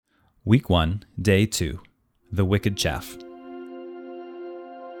Week 1, Day 2, The Wicked Chaff.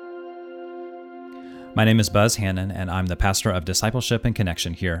 My name is Buzz Hannon, and I'm the pastor of discipleship and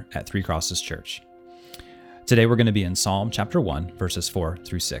connection here at Three Crosses Church. Today we're going to be in Psalm chapter 1, verses 4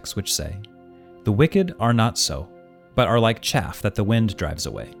 through 6, which say, "The wicked are not so, but are like chaff that the wind drives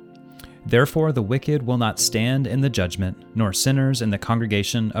away. Therefore the wicked will not stand in the judgment, nor sinners in the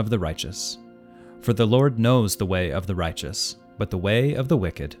congregation of the righteous. For the Lord knows the way of the righteous, but the way of the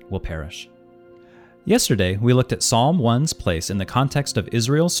wicked will perish." Yesterday, we looked at Psalm 1's place in the context of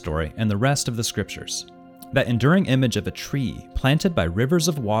Israel's story and the rest of the scriptures. That enduring image of a tree planted by rivers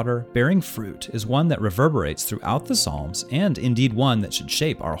of water bearing fruit is one that reverberates throughout the Psalms and indeed one that should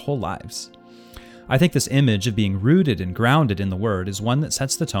shape our whole lives. I think this image of being rooted and grounded in the Word is one that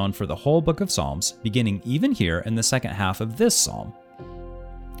sets the tone for the whole book of Psalms, beginning even here in the second half of this psalm.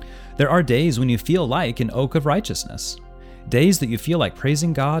 There are days when you feel like an oak of righteousness. Days that you feel like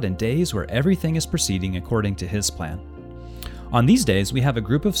praising God, and days where everything is proceeding according to His plan. On these days, we have a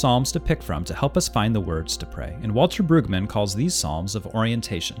group of psalms to pick from to help us find the words to pray, and Walter Brueggemann calls these psalms of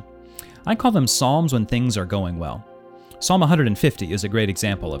orientation. I call them psalms when things are going well. Psalm 150 is a great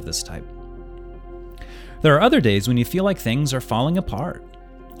example of this type. There are other days when you feel like things are falling apart.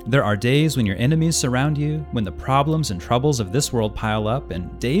 There are days when your enemies surround you, when the problems and troubles of this world pile up,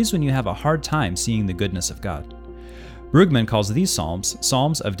 and days when you have a hard time seeing the goodness of God. Brueggemann calls these psalms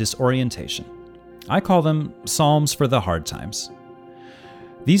psalms of disorientation. I call them psalms for the hard times.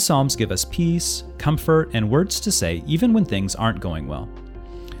 These psalms give us peace, comfort, and words to say even when things aren't going well.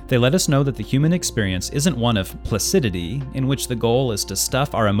 They let us know that the human experience isn't one of placidity, in which the goal is to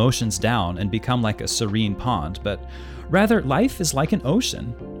stuff our emotions down and become like a serene pond, but rather life is like an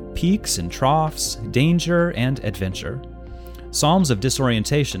ocean, peaks and troughs, danger and adventure. Psalms of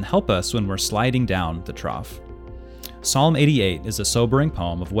disorientation help us when we're sliding down the trough. Psalm 88 is a sobering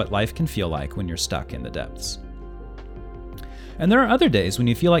poem of what life can feel like when you're stuck in the depths. And there are other days when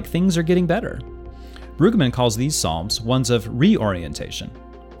you feel like things are getting better. Brueggemann calls these psalms ones of reorientation.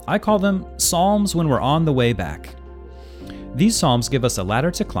 I call them psalms when we're on the way back. These psalms give us a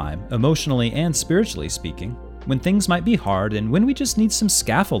ladder to climb, emotionally and spiritually speaking, when things might be hard and when we just need some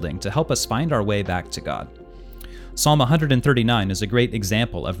scaffolding to help us find our way back to God. Psalm 139 is a great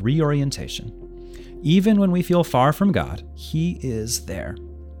example of reorientation. Even when we feel far from God, He is there.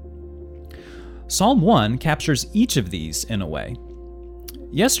 Psalm 1 captures each of these in a way.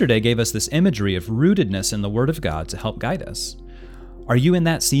 Yesterday gave us this imagery of rootedness in the Word of God to help guide us. Are you in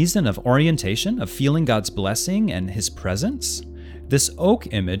that season of orientation, of feeling God's blessing and His presence? This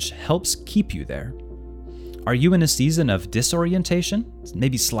oak image helps keep you there. Are you in a season of disorientation,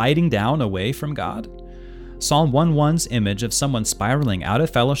 maybe sliding down away from God? Psalm 1:1's image of someone spiraling out of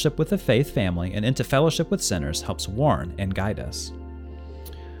fellowship with the faith family and into fellowship with sinners helps warn and guide us.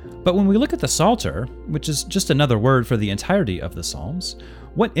 But when we look at the Psalter, which is just another word for the entirety of the Psalms,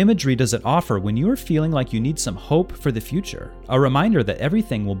 what imagery does it offer when you are feeling like you need some hope for the future, a reminder that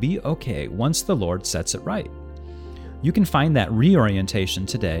everything will be okay once the Lord sets it right? You can find that reorientation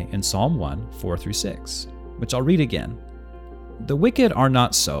today in Psalm 1, 4 through 6, which I'll read again. "The wicked are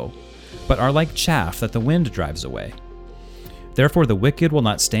not so, but are like chaff that the wind drives away. Therefore the wicked will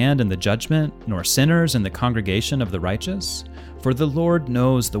not stand in the judgment, nor sinners in the congregation of the righteous. For the Lord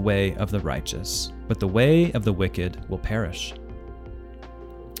knows the way of the righteous, but the way of the wicked will perish."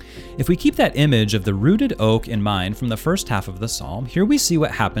 If we keep that image of the rooted oak in mind from the first half of the psalm, here we see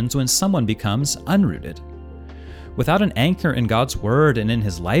what happens when someone becomes unrooted. Without an anchor in God's word and in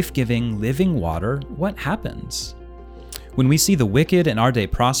His life-giving, living water, what happens? When we see the wicked in our day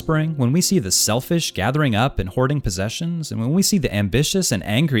prospering, when we see the selfish gathering up and hoarding possessions, and when we see the ambitious and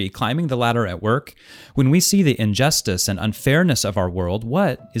angry climbing the ladder at work, when we see the injustice and unfairness of our world,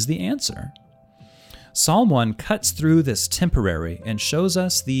 what is the answer? Psalm 1 cuts through this temporary and shows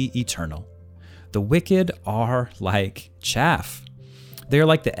us the eternal. The wicked are like chaff. They are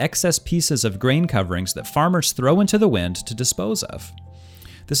like the excess pieces of grain coverings that farmers throw into the wind to dispose of.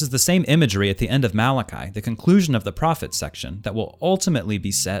 This is the same imagery at the end of Malachi, the conclusion of the prophet section, that will ultimately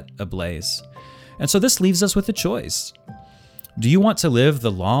be set ablaze. And so this leaves us with a choice. Do you want to live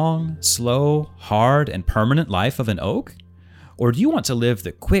the long, slow, hard, and permanent life of an oak? Or do you want to live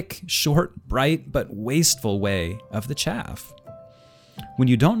the quick, short, bright, but wasteful way of the chaff? When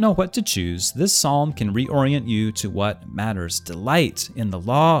you don't know what to choose, this psalm can reorient you to what matters. Delight in the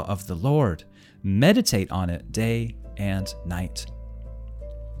law of the Lord. Meditate on it day and night.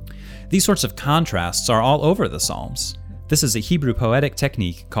 These sorts of contrasts are all over the Psalms. This is a Hebrew poetic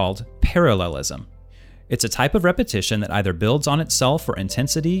technique called parallelism. It's a type of repetition that either builds on itself for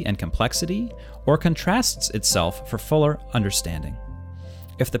intensity and complexity, or contrasts itself for fuller understanding.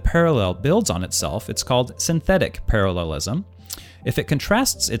 If the parallel builds on itself, it's called synthetic parallelism. If it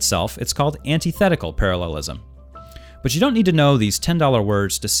contrasts itself, it's called antithetical parallelism. But you don't need to know these $10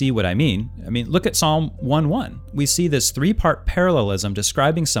 words to see what I mean. Look at Psalm 1:1. We see this three-part parallelism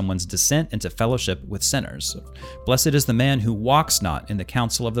describing someone's descent into fellowship with sinners. Blessed is the man who walks not in the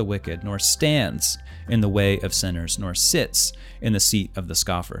counsel of the wicked, nor stands in the way of sinners, nor sits in the seat of the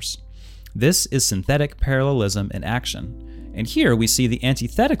scoffers. This is synthetic parallelism in action. And here we see the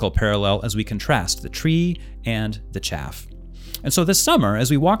antithetical parallel as we contrast the tree and the chaff. And so this summer, as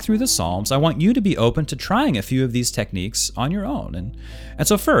we walk through the Psalms, I want you to be open to trying a few of these techniques on your own. And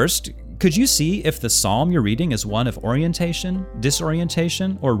so first, could you see if the psalm you're reading is one of orientation,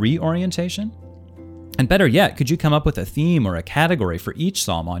 disorientation, or reorientation? And better yet, could you come up with a theme or a category for each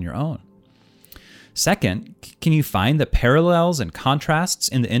psalm on your own? Second, can you find the parallels and contrasts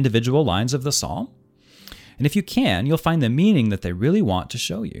in the individual lines of the psalm? And if you can, you'll find the meaning that they really want to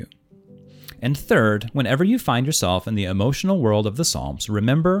show you. And third, whenever you find yourself in the emotional world of the Psalms,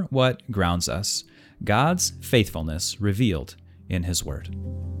 remember what grounds us: God's faithfulness revealed in His Word.